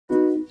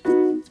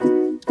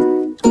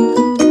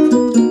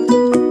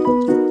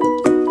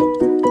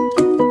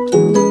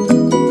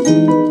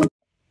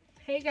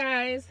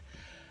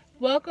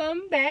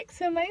Welcome back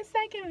to my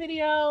second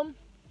video.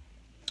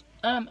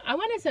 I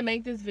wanted to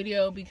make this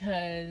video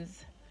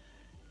because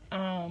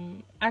I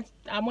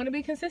want to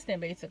be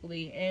consistent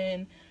basically,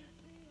 and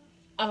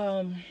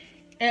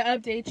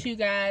update you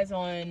guys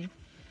on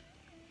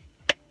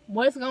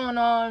what's going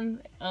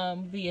on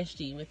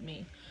VSG with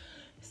me.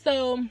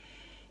 So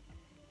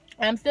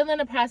I'm still in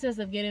the process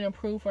of getting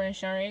approved for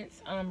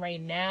insurance.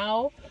 Right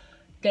now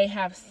they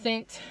have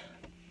sent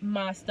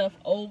my stuff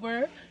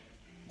over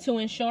to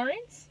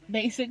insurance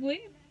basically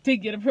to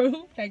get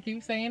approved. I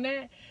keep saying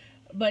that,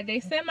 but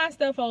they sent my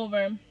stuff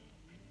over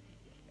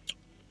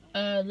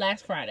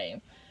last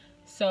Friday.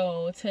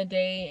 So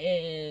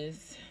today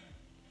is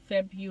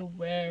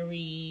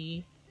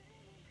February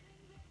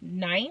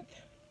 9th,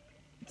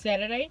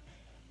 Saturday,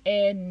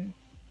 and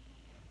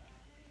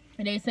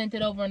they sent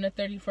it over on the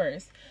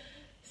 31st.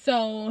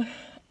 So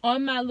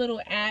on my little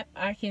app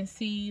I can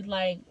see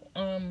like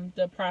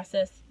the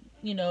process,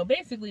 you know,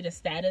 basically the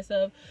status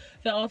of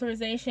the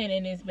authorization,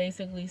 and it's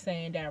basically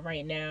saying that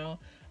right now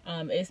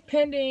it's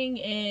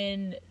pending,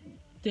 and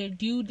the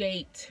due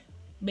date,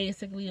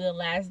 basically the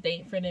last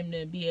date for them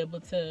to be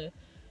able to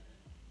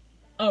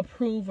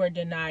approve or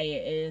deny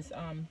it is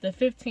the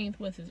 15th,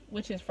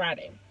 which is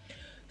Friday.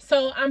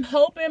 So I'm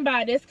hoping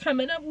by this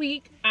coming up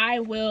week I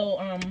will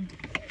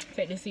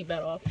take the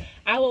seatbelt off.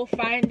 I will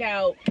find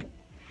out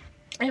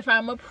if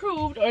I'm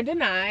approved or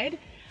denied.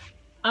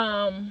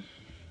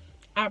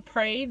 I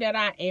pray that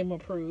I am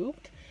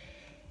approved.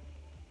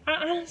 I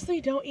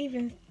honestly don't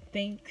even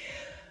think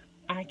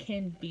I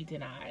can be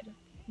denied,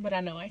 but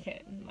I know I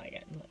can.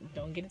 Like,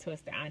 don't get it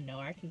twisted. I know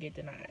I can get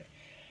denied.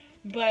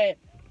 But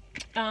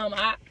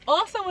I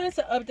also wanted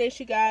to update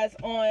you guys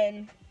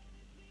on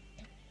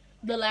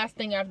the last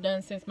thing I've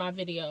done since my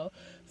video.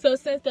 So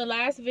since the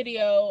last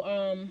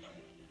video,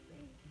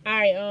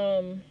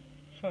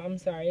 I'm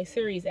sorry,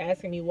 Siri's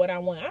asking me what I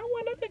want. I don't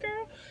want nothing,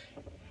 girl.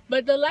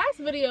 But the last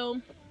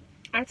video,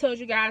 I told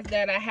you guys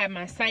that I had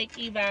my psych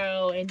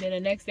eval, and then the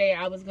next day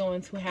I was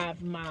going to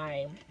have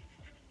my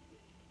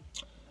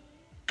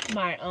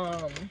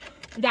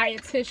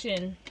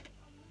dietitian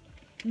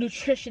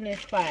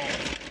nutritionist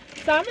class.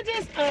 So I'm gonna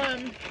just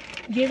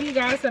give you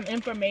guys some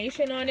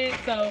information on it.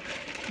 So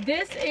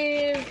this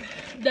is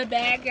the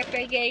bag that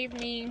they gave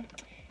me,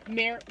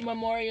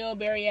 Memorial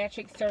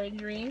Bariatric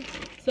Surgery.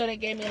 So they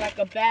gave me like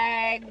a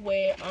bag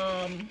with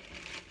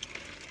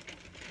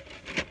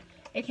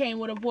it came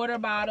with a water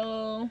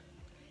bottle,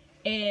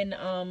 and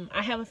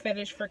I have a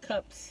fetish for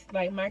cups.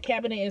 Like, my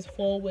cabinet is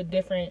full with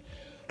different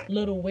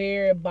little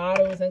weird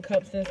bottles and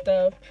cups and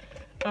stuff.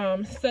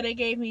 So they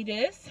gave me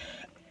this.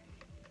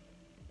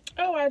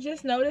 Oh, I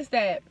just noticed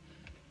that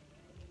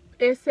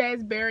it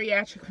says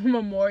bariatric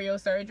memorial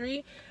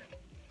surgery,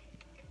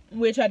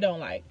 which I don't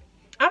like.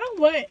 I don't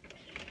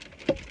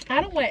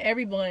want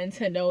everyone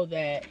to know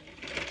that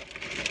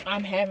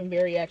I'm having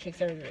bariatric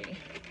surgery.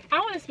 I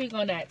want to speak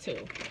on that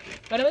too,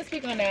 but I'm gonna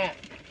speak on that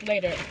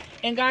later.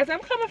 And guys, I'm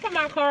coming from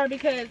my car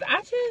because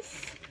I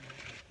just,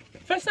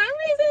 for some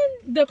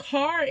reason, the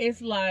car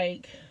is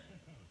like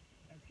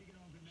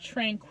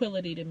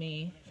tranquility to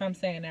me, if I'm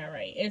saying that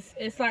right.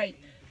 It's like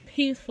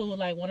peaceful,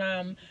 like when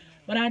I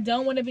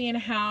don't want to be in the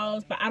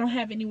house, but I don't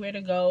have anywhere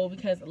to go,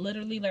 because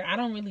literally, like, I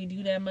don't really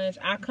do that much.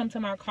 I come to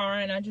my car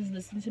and I just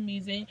listen to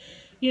music,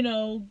 you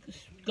know,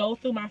 go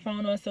through my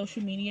phone on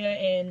social media,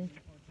 and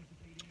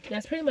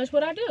that's pretty much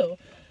what I do.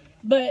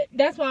 But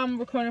that's why I'm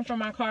recording from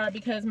my car,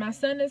 because my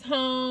son is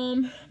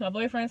home, my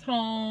boyfriend's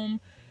home,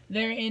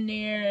 they're in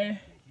there,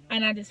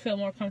 and I just feel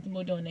more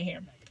comfortable doing it here.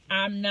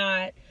 I'm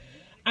not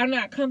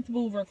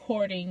comfortable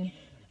recording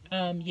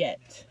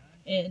yet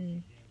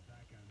in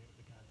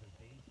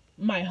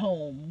my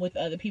home with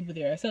other people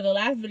there. So the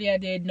last video I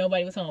did,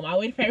 nobody was home. I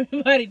waited for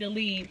everybody to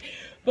leave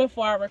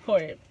before I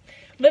recorded.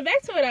 But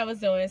back to what I was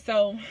doing.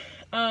 So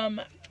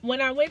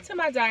when I went to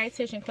my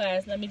dietitian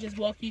class, let me just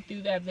walk you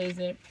through that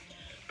visit.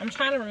 I'm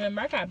trying to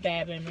remember. I got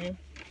bad memory.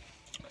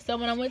 So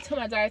when I went to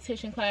my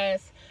dietitian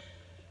class,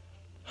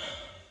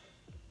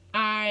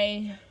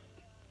 I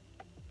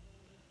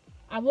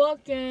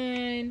walked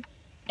in,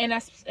 and I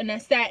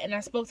sat and I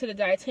spoke to the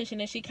dietitian,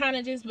 and she kind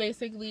of just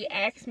basically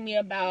asked me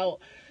about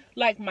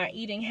like my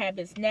eating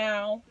habits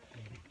now.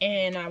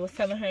 And I was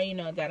telling her, you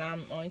know, that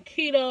I'm on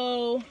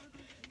keto,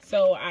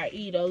 so I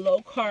eat a low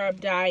carb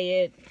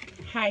diet,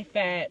 high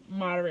fat,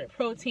 moderate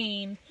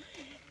protein.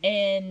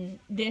 And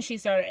then she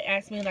started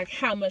asking me, like,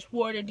 how much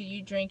water do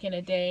you drink in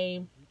a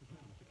day?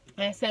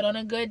 I said on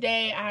a good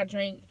day I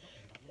drink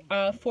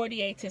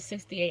 48 to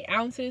 68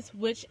 ounces,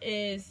 which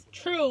is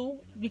true,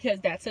 because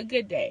that's a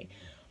good day.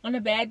 On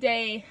a bad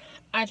day,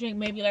 I drink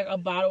maybe like a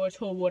bottle or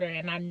two of water,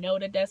 and I know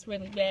that that's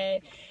really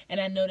bad, and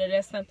I know that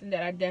that's something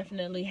that I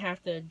definitely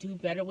have to do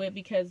better with,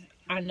 because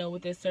I know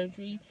with this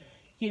surgery,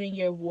 getting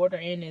your water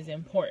in is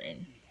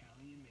important.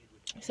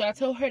 So I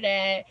told her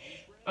that.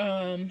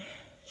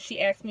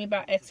 She asked me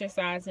about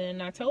exercising,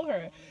 and I told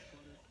her,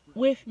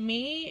 with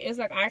me, it's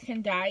like I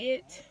can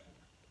diet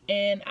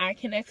and I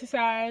can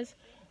exercise,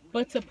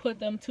 but to put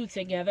them two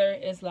together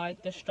is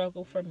like the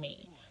struggle for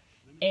me.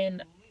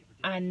 And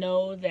I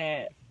know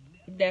that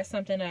that's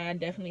something that I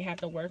definitely have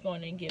to work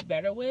on and get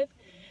better with.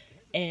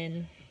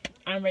 And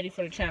I'm ready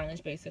for the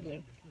challenge,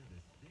 basically.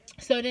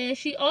 So then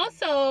she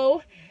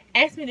also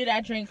asked me, did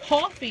I drink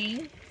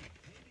coffee?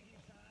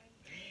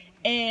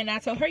 And I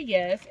told her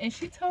yes. And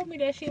she told me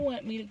that she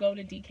wanted me to go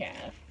to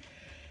decaf.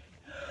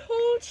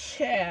 Ooh,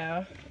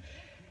 child.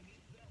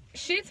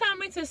 She told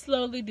me to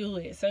slowly do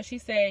it. So she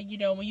said, you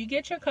know, when you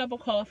get your cup of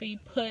coffee,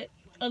 put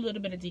a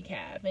little bit of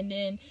decaf. And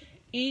then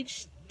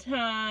each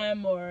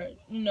time, or,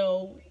 you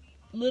know,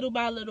 little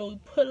by little,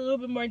 put a little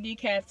bit more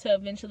decaf till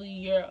eventually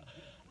you're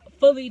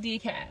fully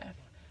decaf.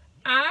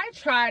 I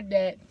tried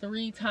that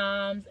 3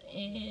 times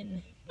and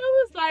it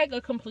was like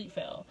a complete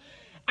fail.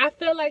 I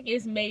feel like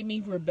it's made me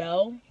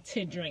rebel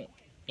to drink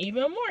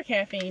even more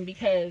caffeine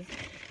because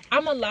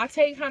I'm a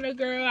latte kind of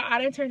girl.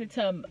 I done turned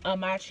into a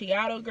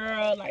macchiato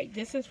girl. Like,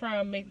 this is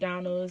from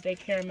McDonald's. They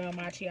caramel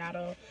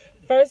macchiato.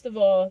 First of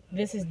all,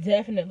 this is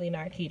definitely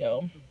not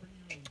keto.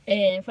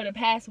 And for the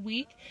past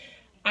week,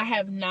 I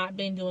have not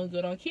been doing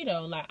good on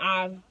keto. Like,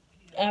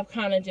 I've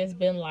kind of just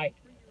been like,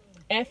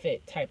 F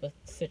it type of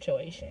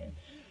situation.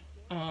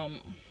 Trying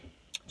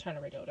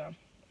to write it down.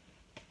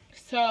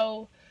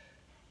 So,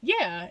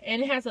 yeah,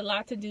 and it has a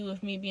lot to do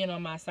with me being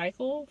on my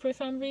cycle for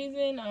some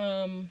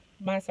reason.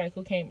 My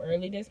cycle came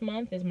early this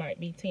month. This might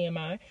be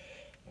TMI,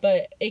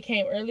 but it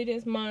came early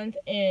this month,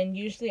 and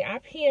usually I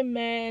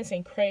PMS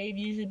and crave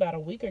usually about a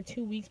week or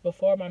 2 weeks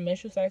before my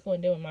menstrual cycle,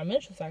 and then when my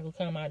menstrual cycle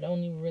comes, I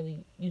don't even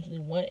really usually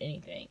want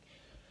anything.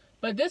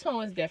 But this one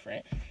was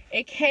different.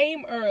 It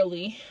came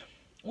early,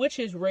 which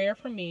is rare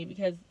for me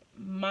because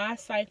my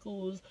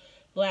cycles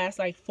last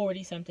like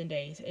 40 something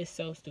days. It's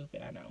so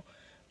stupid, I know.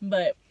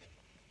 But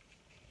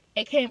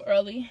it came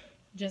early,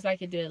 just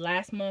like it did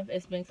last month.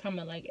 It's been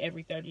coming like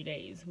every 30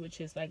 days, which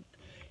is like,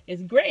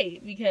 it's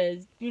great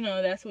because, you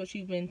know, that's what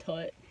you've been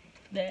taught,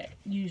 that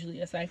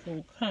usually a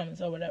cycle comes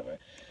or whatever.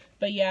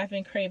 But yeah, I've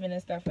been craving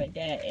and stuff like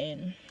that,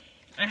 and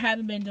I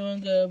haven't been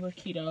doing good with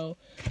keto,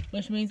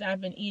 which means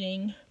I've been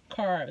eating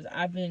carbs.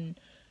 I've been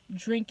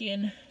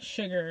drinking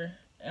sugar,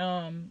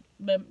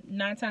 but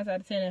 9 times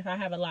out of 10, if I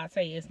have a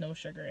latte, it's no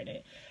sugar in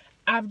it.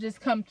 I've just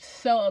come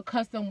so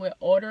accustomed with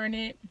ordering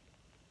it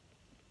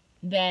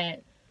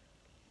that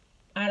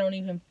I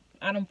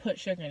don't put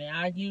sugar in it.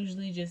 I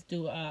usually just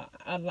do a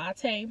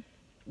latte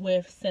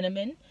with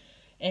cinnamon,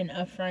 and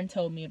a friend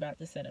told me about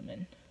the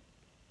cinnamon.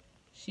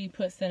 She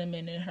put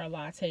cinnamon in her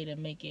latte to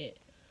make it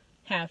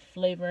have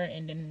flavor,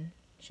 and then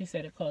she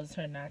said it causes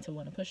her not to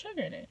want to put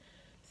sugar in it.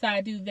 So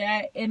I do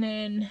that, and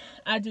then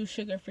I do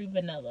sugar-free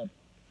vanilla.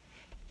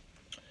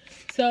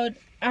 So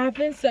I've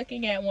been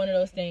sucking at one of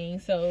those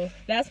things. So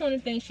that's one of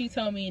the things she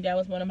told me that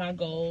was one of my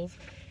goals,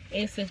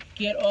 is to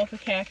get off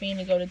of caffeine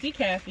and go to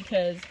decaf,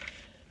 because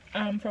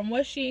from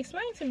what she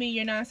explained to me,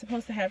 you're not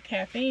supposed to have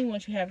caffeine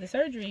once you have the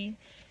surgery,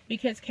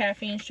 because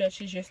caffeine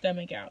stretches your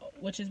stomach out,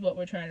 which is what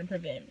we're trying to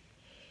prevent.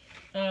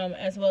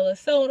 As well as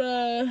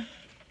soda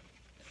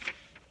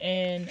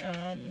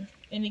and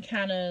any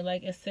kind of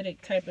like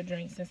acidic type of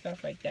drinks and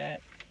stuff like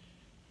that.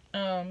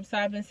 So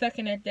I've been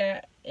sucking at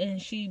that, and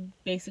she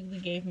basically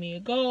gave me a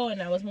goal,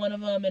 and that was one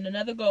of them. And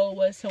another goal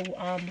was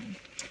to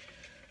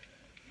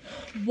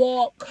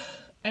walk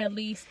at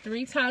least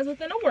 3 times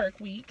within a work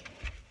week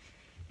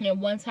and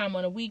 1 time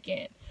on a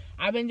weekend.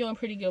 I've been doing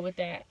pretty good with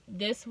that.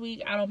 This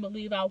week, I don't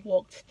believe I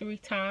walked 3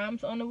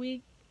 times on the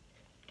week.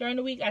 During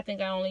the week, I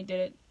think I only did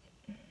it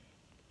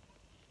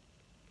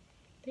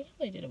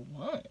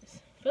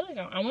once. I feel like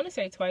I want to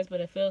say twice,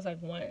 but it feels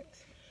like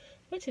once,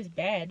 which is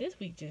bad. This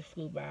week just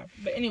flew by.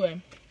 But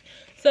anyway,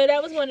 so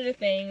that was one of the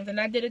things, and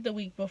I did it the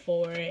week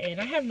before,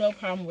 and I have no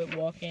problem with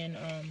walking.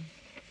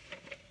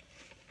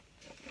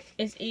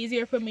 It's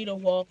easier for me to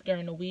walk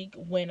during the week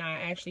when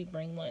I actually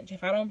bring lunch.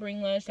 If I don't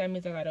bring lunch, that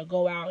means I gotta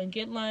go out and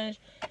get lunch.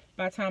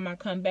 By the time I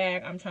come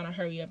back, I'm trying to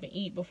hurry up and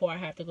eat before I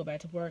have to go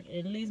back to work.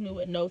 It leaves me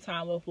with no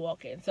time of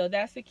walking. So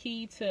that's the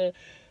key to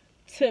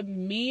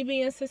me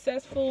being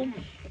successful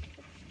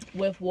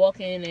with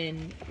walking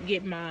and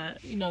get my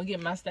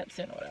steps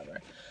in or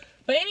whatever.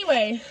 But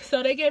anyway,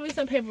 so they gave me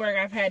some paperwork.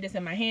 I've had this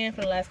in my hand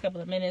for the last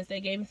couple of minutes. They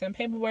gave me some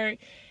paperwork,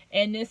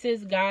 and this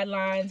is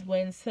guidelines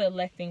when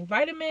selecting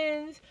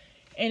vitamins.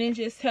 And it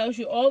just tells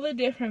you all the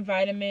different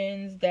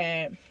vitamins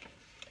that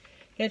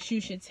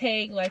you should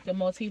take, like the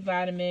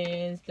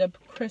multivitamins, the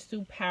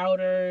crystal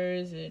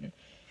powders, and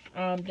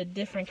the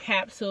different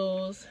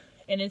capsules.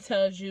 And it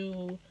tells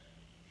you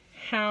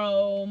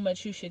how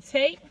much you should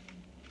take.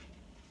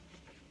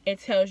 It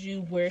tells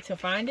you where to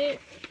find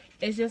it.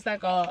 It's just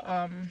like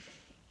a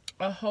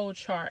whole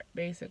chart,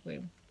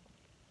 basically.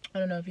 I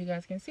don't know if you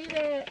guys can see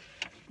that,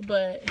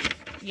 but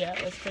yeah,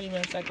 it's pretty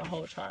much like a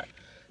whole chart.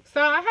 So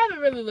I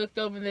haven't really looked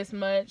over this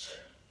much.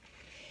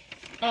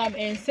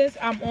 And since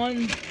I'm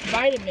on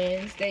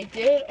vitamins, they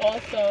did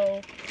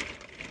also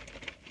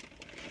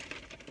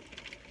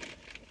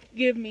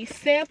give me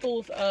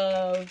samples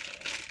of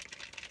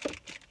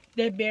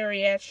the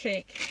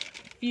bariatric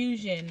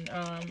fusion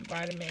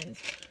vitamins.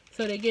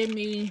 So they gave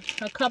me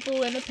a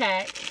couple in a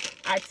pack.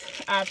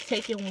 I've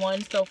taken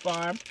one so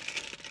far.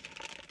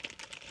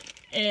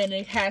 And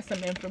it has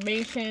some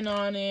information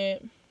on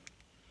it.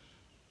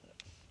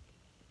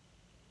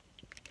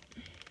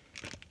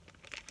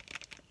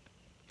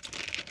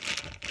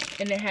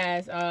 And it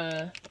has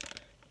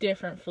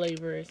different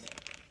flavors.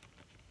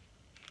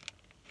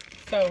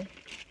 So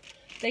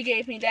they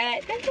gave me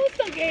that. They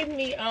also gave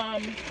me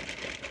let's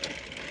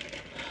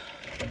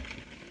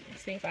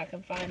see if I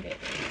can find it.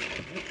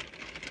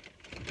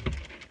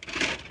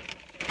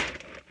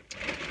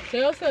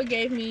 They also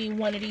gave me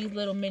one of these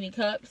little mini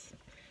cups.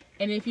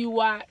 And if you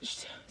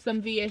watched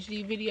some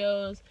VSG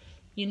videos,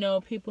 you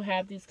know people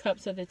have these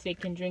cups so that they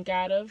can drink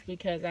out of,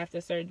 because after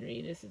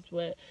surgery this is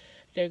what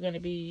they're going to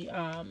be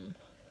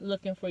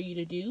looking for you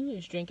to do,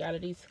 is drink out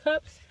of these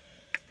cups.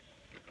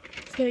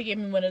 So they gave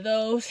me one of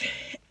those.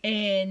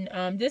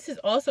 And this is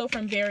also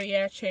from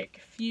Bariatric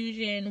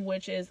Fusion,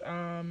 which is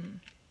I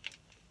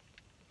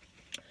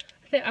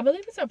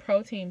believe it's a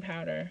protein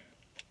powder.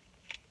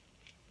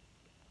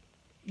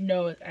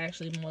 No, it's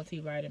actually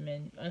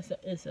multivitamin.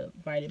 It's a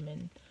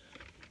vitamin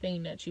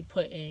thing that you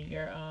put in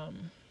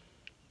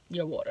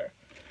your water.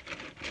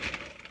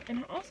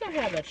 And I also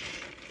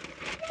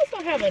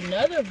have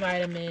another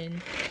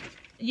vitamin.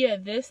 Yeah,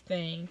 this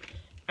thing.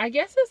 I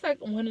guess it's like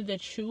one of the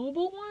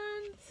chewable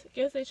ones. I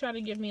guess they try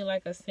to give me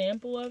like a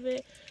sample of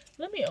it.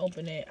 Let me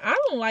open it. I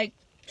don't like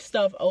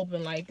stuff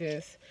open like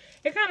this.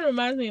 It kind of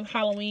reminds me of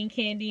Halloween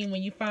candy,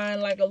 when you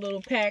find like a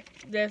little pack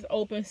that's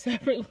open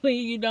separately,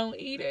 you don't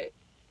eat it.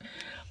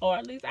 Or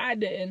at least I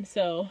didn't.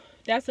 So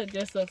that's what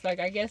this looks like.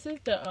 I guess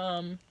it's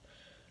the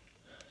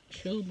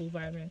chewable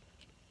vitamin.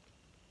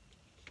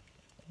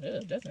 Ew,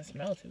 it doesn't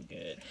smell too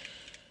good.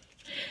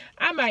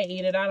 I might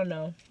eat it. I don't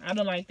know. I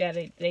don't like that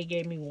they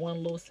gave me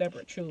one little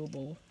separate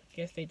chewable.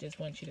 Guess they just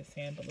want you to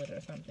sample it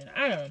or something.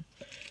 I don't know.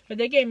 But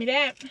they gave me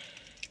that.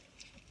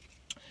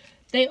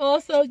 They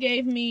also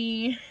gave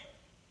me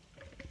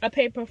a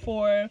paper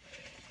for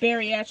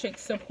bariatric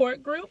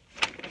support group.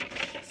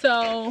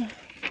 So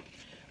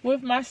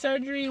with my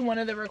surgery, one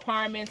of the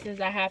requirements is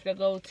I have to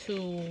go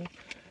to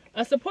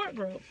a support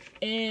group.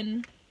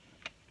 And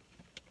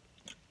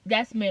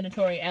that's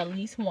mandatory, at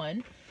least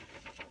one.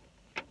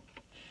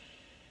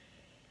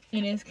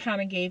 And it's kind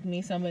of gave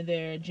me some of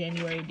their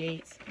January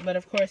dates, but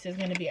of course it's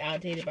going to be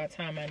outdated by the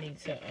time I need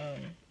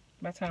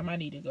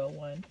to go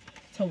one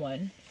to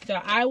one. So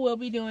I will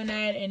be doing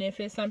that, and if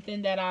it's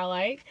something that I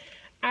like,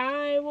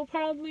 I will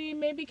probably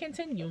maybe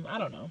continue. I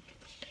don't know.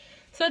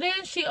 So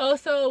then she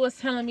also was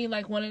telling me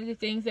like one of the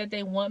things that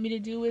they want me to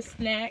do is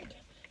snack.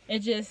 It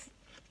just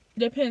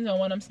depends on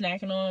what I'm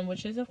snacking on,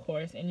 which is of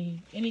course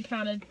any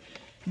kind of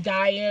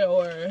diet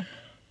or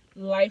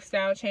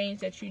lifestyle change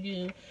that you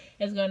do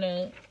is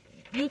gonna.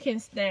 You can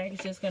snack.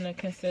 It's just gonna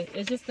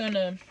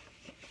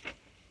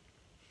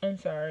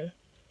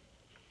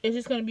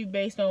be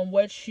based on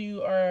what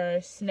you are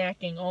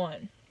snacking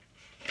on.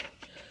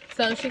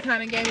 So she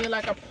kind of gave me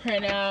like a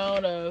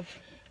printout of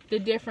the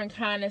different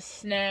kind of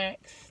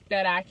snacks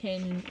that I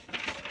can,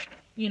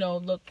 you know,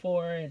 look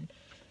for and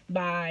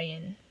buy,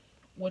 and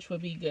which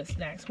would be good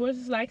snacks. Which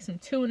is like some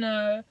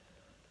tuna,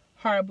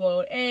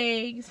 hard-boiled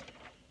eggs,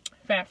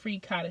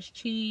 fat-free cottage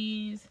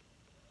cheese,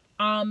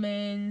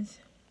 almonds,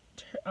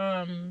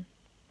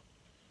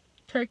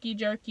 turkey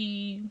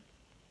jerky,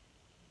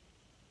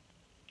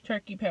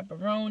 turkey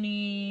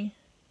pepperoni,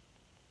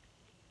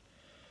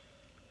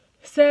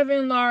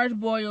 7 large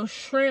boiled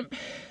shrimp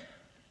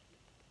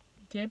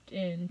dipped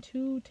in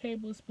 2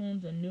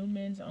 tablespoons of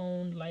Newman's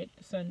Own light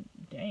sun.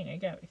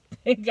 Dang,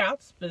 it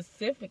got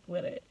specific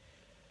with it.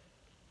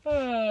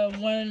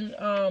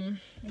 1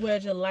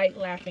 wedge of light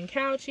Laughing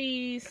Cow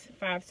cheese,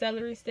 5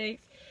 celery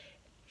sticks,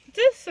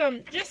 just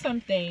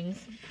some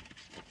things.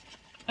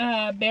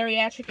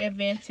 Bariatric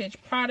Advantage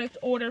product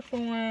order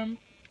form.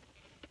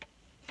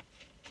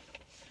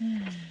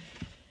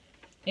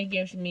 It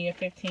gives me a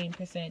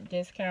 15%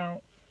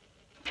 discount.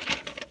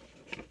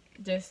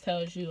 This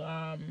tells you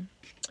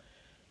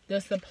the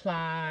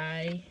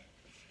supply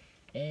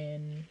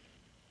and,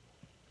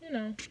 you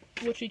know,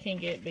 what you can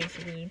get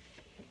basically.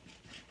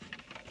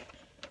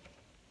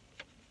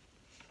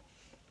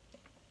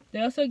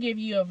 They also give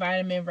you a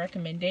vitamin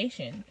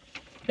recommendation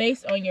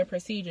based on your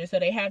procedure. So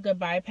they have the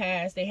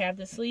bypass, they have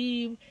the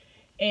sleeve,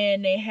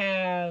 and they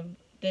have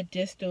the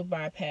distal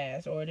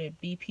bypass, or the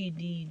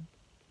BPD-DS.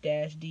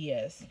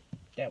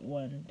 That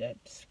one,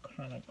 that's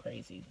kind of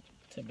crazy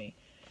to me.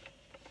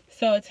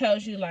 So it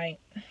tells you like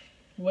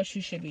what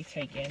you should be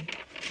taking.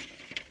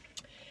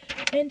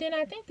 And then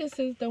I think this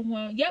is the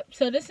one. Yep,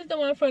 so this is the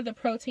one for the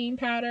protein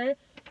powder.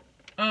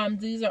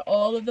 These are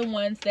all of the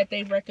ones that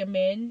they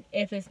recommend.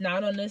 If it's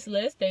not on this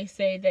list, they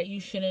say that you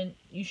shouldn't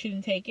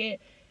take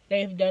it.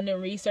 They've done the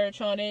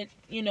research on it,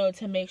 you know,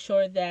 to make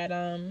sure that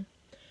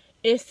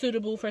it's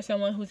suitable for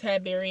someone who's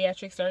had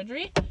bariatric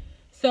surgery.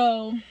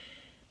 So,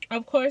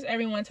 of course,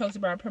 everyone talks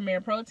about Premier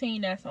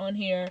Protein. That's on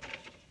here.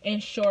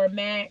 Ensure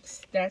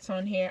Max. That's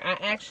on here. I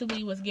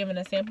actually was given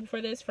a sample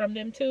for this from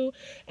them too.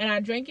 And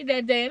I drank it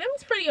that day. And it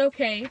was pretty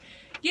okay.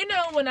 You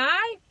know, when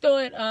I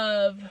thought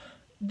of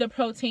the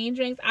protein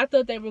drinks, I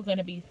thought they were going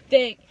to be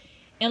thick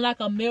and like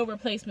a meal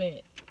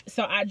replacement.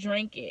 So I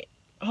drank it.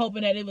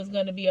 hoping that it was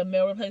going to be a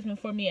meal replacement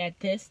for me at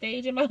this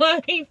stage in my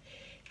life.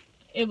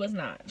 It was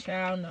not.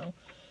 Child, no.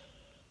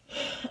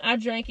 I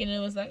drank it and it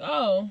was like,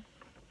 oh,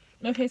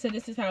 okay, so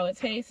this is how it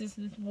tastes. This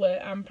is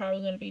what I'm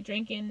probably going to be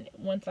drinking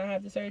once I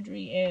have the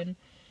surgery. And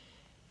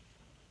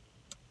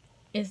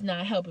it's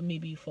not helping me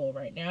be full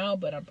right now,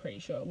 but I'm pretty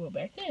sure it will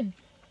back then.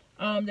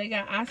 They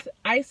got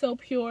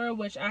Isopure,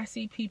 which I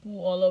see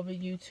people all over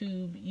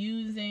YouTube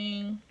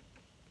using.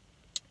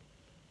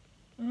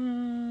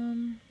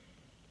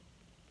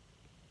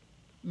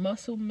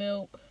 Muscle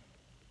Milk.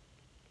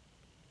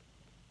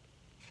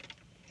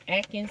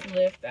 Atkins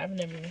Lift. I've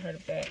never even heard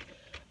of that.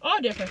 All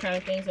different kind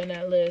of things on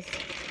that list.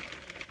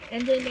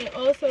 And then they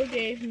also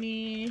gave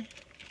me,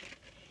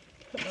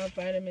 put my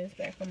vitamins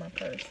back on my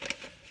purse.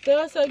 They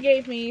also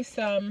gave me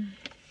some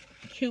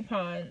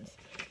coupons.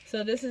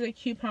 So this is a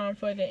coupon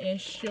for the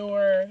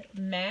Ensure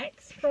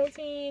Max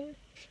protein.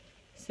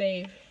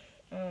 Save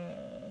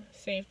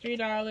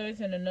 $3,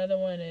 and another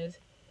one is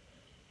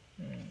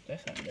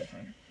that's not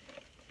different.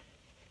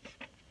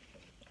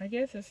 I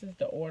guess this is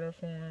the order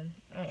form.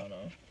 I don't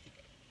know.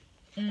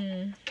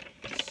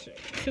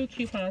 2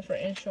 coupons for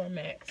Ensure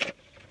Max.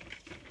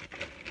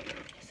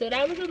 So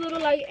that was a little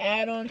like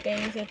add-on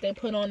things that they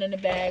put on in the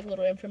bag,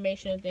 little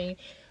information and things.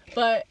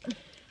 But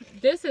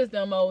this is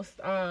the most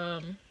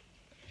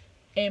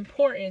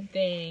important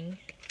thing,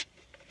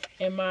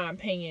 in my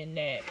opinion,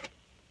 that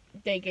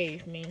they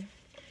gave me,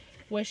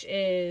 which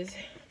is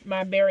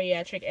my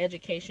bariatric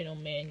educational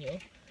manual.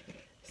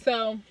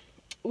 So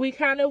we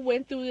kind of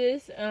went through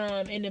this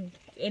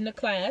in the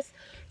class.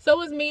 So it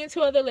was me and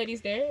 2 other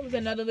ladies there. It was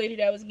another lady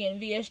that was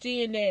getting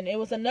VSG, and then it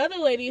was another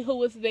lady who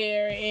was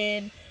there,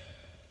 and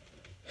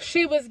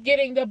she was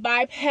getting the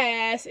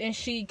bypass, and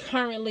she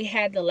currently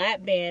had the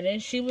lap band,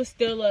 and she was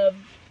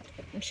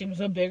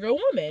a bigger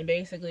woman,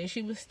 basically.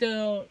 She was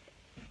still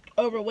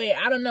overweight.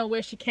 I don't know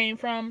where she came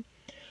from,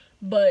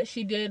 but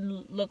she did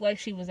look like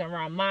she was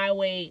around my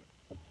weight,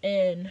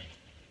 and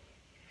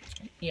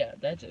yeah,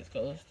 that just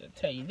goes to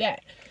tell you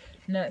that.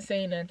 Not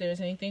saying that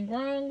there's anything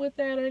wrong with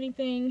that or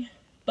anything,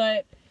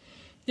 but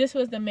this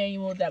was the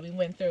manual that we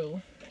went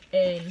through,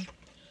 and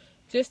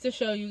just to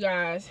show you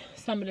guys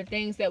some of the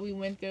things that we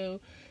went through.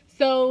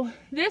 So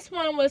this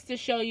one was to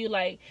show you,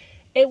 like,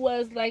 it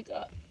was like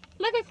a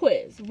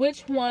quiz.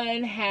 Which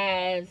one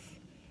has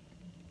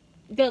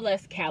the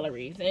less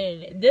calories?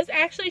 And this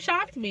actually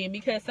shocked me,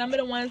 because some of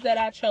the ones that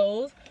I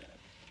chose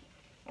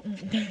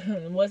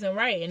wasn't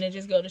right. And it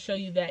just goes to show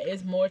you that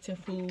it's more to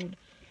food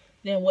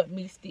than what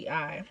meets the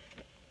eye.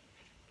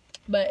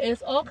 But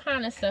it's all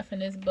kind of stuff in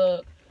this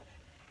book.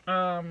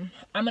 I'm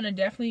going to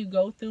definitely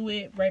go through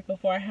it right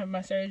before I have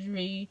my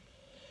surgery.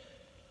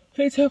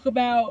 They talk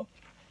about,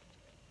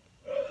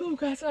 oh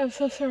guys, I'm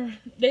so sorry.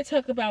 They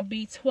talk about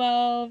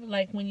B12.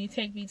 Like, when you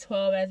take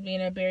B12 as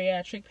being a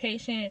bariatric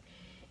patient,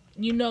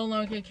 you no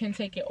longer can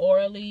take it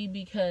orally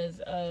because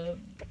of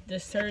the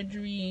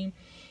surgery.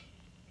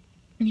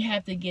 You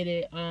have to get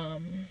it,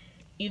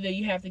 either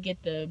you have to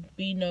get the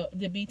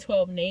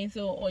B12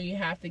 nasal, or you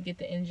have to get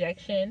the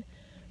injection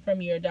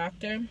from your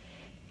doctor,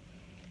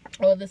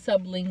 or the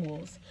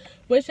sublinguals,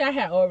 which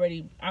I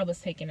was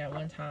taking at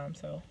one time.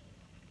 So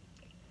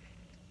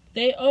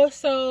they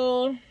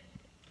also,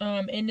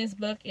 in this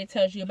book, it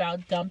tells you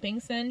about dumping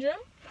syndrome.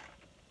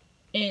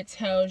 It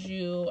tells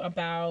you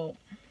about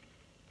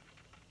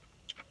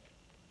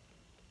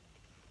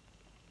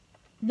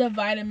the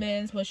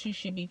vitamins, what you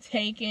should be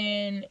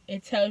taking.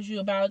 It tells you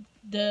about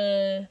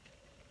the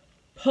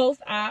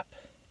post-op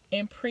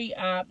and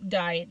pre-op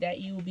diet that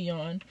you will be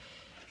on.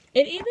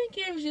 It even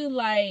gives you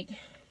like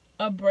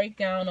a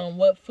breakdown on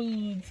what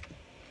foods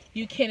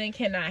you can and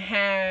cannot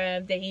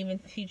have. They even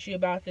teach you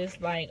about this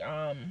like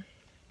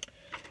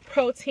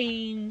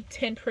protein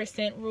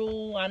 10%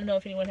 rule. I don't know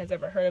if anyone has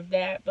ever heard of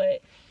that,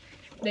 but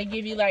they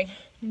give you like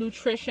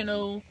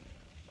nutritional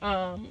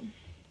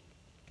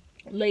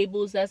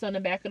labels that's on the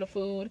back of the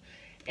food,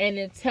 and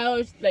it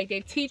tells, like,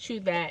 they teach you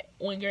that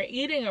when you're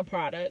eating a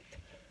product,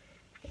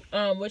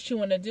 what you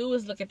want to do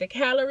is look at the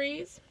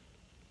calories.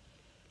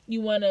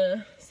 You want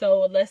to,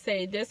 so let's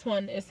say this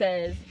one, it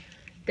says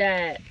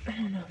that, I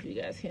don't know if you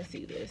guys can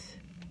see this.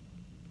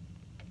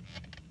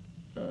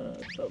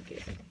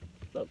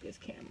 Focus,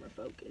 camera,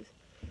 focus.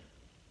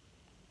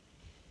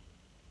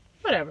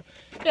 Whatever,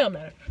 it don't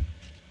matter.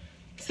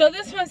 So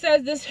this one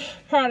says this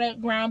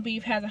product, ground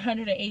beef, has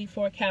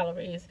 184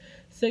 calories.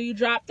 So you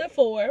drop the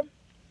 4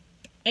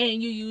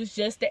 and you use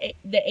just the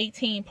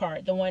 18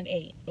 part, the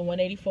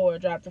 184,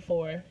 drop the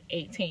 4,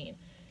 18.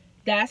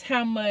 That's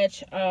how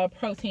much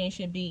protein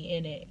should be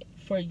in it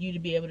for you to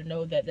be able to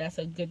know that that's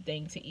a good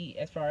thing to eat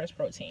as far as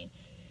protein.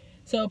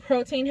 So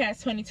protein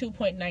has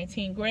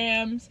 22.19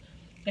 grams.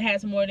 It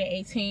has more than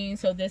 18,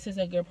 so this is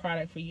a good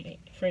product for you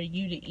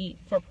to eat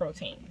for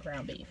protein,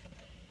 ground beef.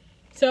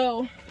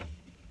 So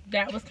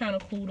that was kind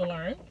of cool to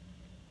learn.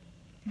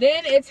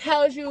 Then it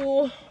tells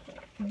you,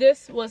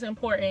 this was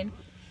important,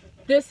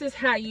 this is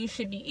how you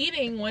should be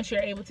eating once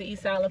you're able to eat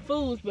solid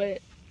foods, but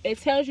it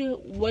tells you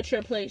what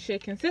your plate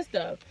should consist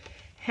of.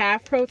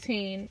 Half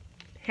protein,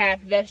 half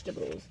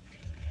vegetables.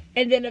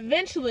 And then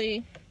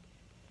eventually,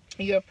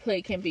 your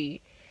plate can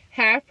be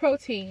half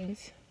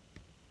proteins,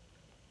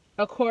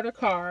 a quarter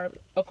carb,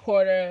 a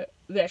quarter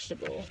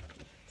vegetable.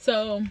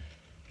 So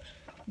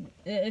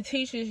it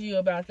teaches you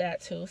about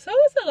that too. So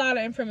it's a lot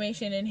of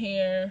information in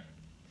here.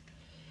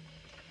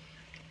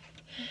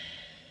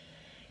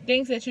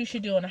 Things that you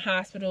should do in the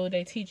hospital.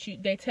 They teach you,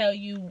 they tell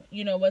you,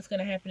 you know, what's going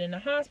to happen in the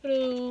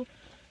hospital.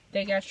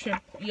 They got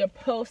your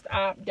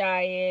post-op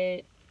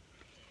diet,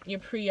 your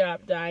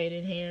pre-op diet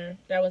in here.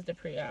 That was the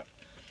pre-op.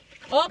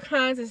 All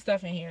kinds of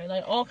stuff in here.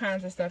 Like, all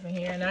kinds of stuff in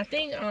here. And I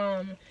think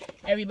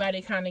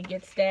everybody kind of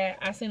gets that.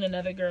 I seen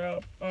another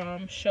girl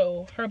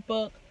show her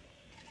book.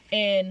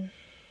 And,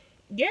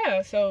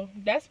 yeah, so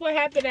that's what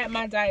happened at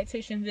my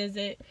dietitian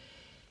visit.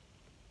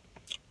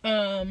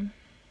 Trying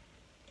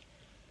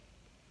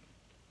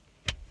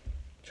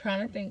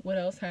to think what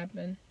else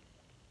happened.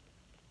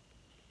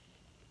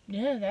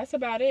 Yeah, that's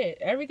about it.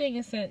 Everything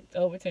is sent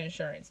over to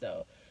insurance,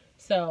 though.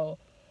 So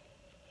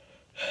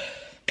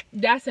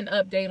that's an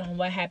update on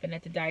what happened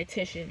at the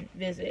dietitian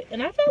visit.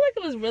 And I felt like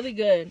it was really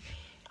good.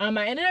 I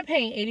ended up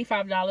paying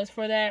 $85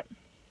 for that.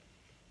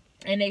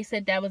 And they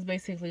said that was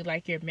basically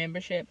like your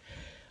membership.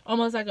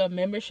 Almost like a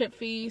membership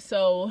fee.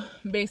 So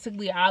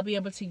basically I'll be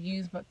able to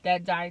use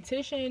that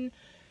dietitian,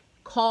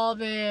 call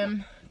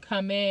them,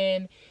 come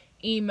in,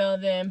 email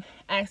them,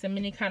 ask them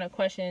any kind of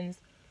questions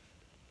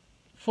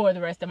for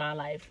the rest of my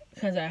life,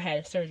 because I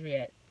had surgery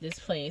at this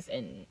place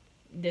and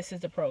this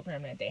is the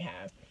program that they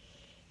have.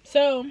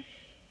 So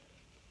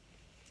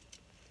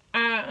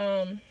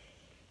I'm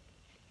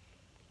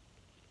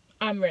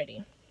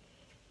ready.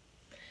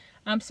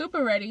 I'm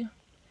super ready,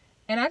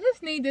 and I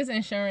just need this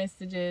insurance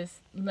to just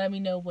let me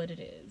know what it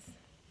is.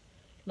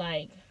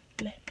 Like,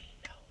 let me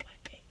know what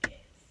it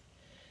is.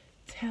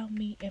 Tell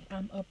me if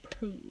I'm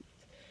approved.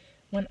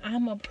 When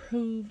I'm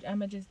approved, I'm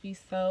going to just be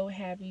so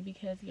happy,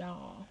 because,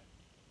 y'all,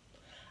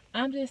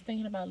 I'm just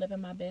thinking about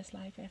living my best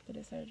life after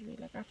the surgery.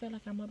 Like, I feel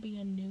like I'm going to be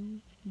a new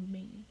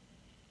me.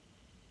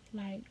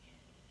 Like,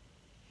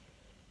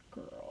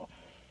 girl.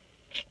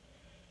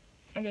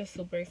 I'm just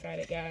super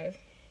excited, guys.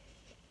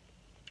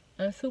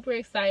 I'm super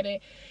excited.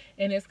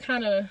 And it's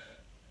kind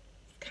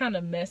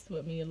of messed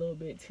with me a little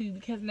bit, too.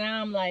 Because now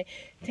I'm like,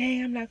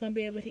 dang, I'm not going to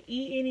be able to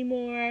eat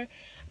anymore.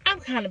 I'm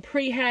kind of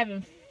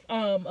having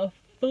a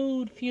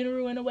food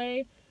funeral in a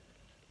way.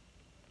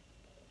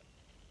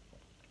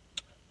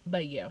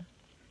 But yeah,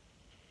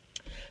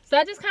 so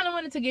I just kind of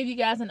wanted to give you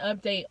guys an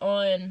update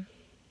on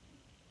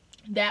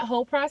that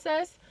whole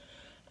process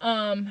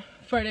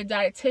for the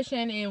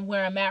dietitian and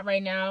where I'm at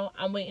right now.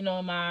 I'm waiting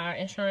on my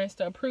insurance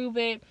to approve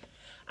it.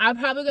 I'm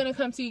probably going to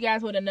come to you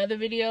guys with another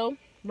video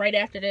right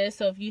after this.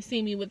 So if you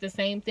see me with the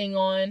same thing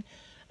on,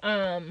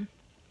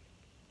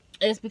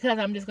 it's because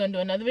I'm just going to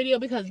do another video,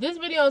 because this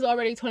video is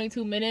already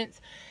 22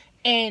 minutes.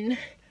 And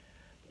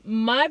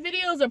my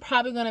videos are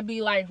probably going to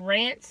be like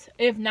rants,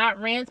 if not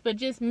rants, but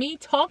just me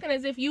talking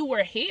as if you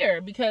were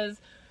here,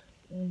 because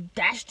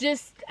that's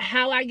just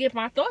how I get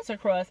my thoughts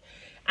across.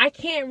 I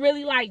can't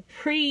really like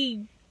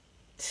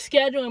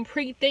pre-schedule and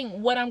pre-think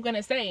what I'm going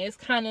to say. It's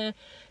kind of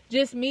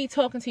just me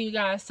talking to you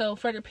guys. So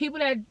for the people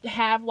that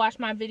have watched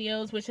my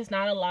videos, which is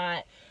not a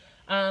lot,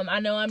 I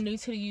know I'm new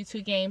to the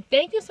YouTube game.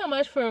 Thank you so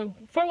much for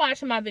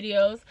watching my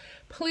videos.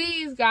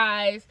 Please,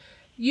 guys,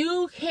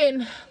 you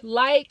can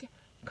like,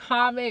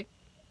 comment,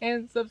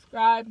 and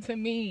subscribe to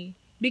me,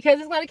 because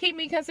it's going to keep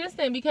me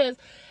consistent. Because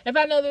if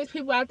I know there's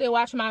people out there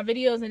watching my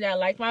videos and that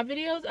like my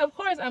videos, of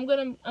course I'm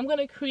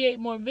gonna create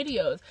more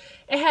videos.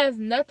 It has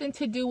nothing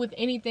to do with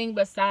anything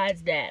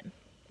besides that.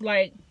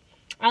 Like,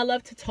 I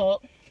love to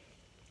talk,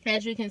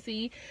 as you can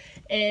see,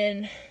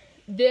 and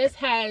this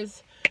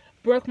has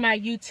broke my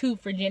YouTube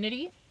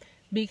virginity,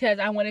 because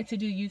I wanted to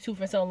do YouTube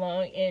for so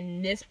long,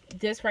 and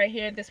this right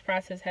here, this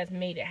process has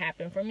made it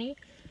happen for me,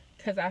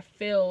 because I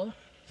feel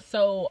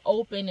so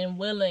open and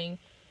willing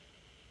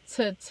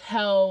to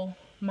tell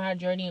my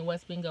journey and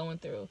what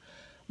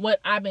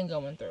I've been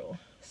going through.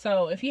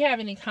 So if you have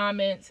any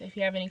comments, if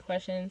you have any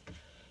questions,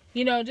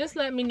 you know, just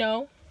let me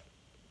know.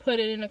 Put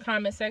it in the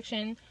comment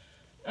section.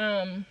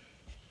 And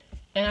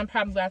I'm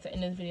probably about to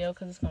end this video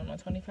because it's going on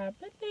 25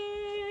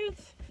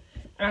 minutes.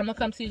 And I'm going to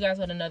come to you guys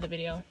with another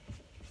video.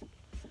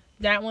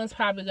 That one's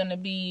probably going to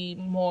be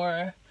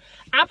more...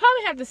 I'll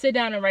probably have to sit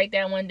down and write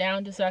that one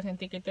down just so I can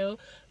think it through.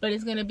 But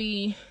it's going to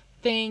be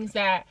things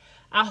that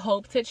I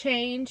hope to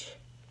change,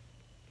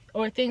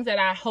 or things that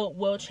I hope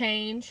will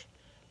change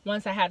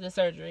once I have the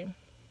surgery.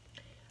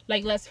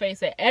 Like, let's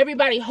face it,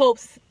 everybody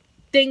hopes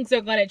things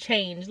are going to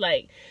change.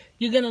 Like,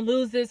 you're going to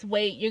lose this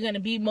weight, you're going to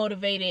be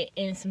motivated,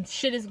 and some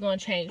shit is going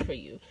to change for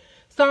you.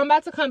 So I'm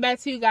about to come back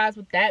to you guys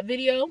with that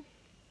video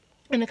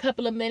in a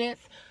couple of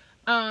minutes.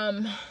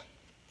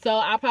 So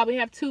I'll probably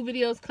have 2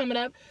 videos coming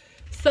up.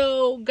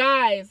 So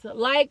guys,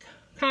 like,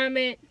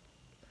 comment,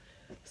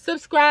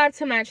 subscribe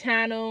to my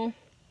channel,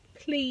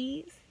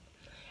 please.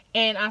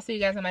 And I'll see you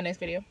guys in my next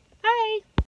video.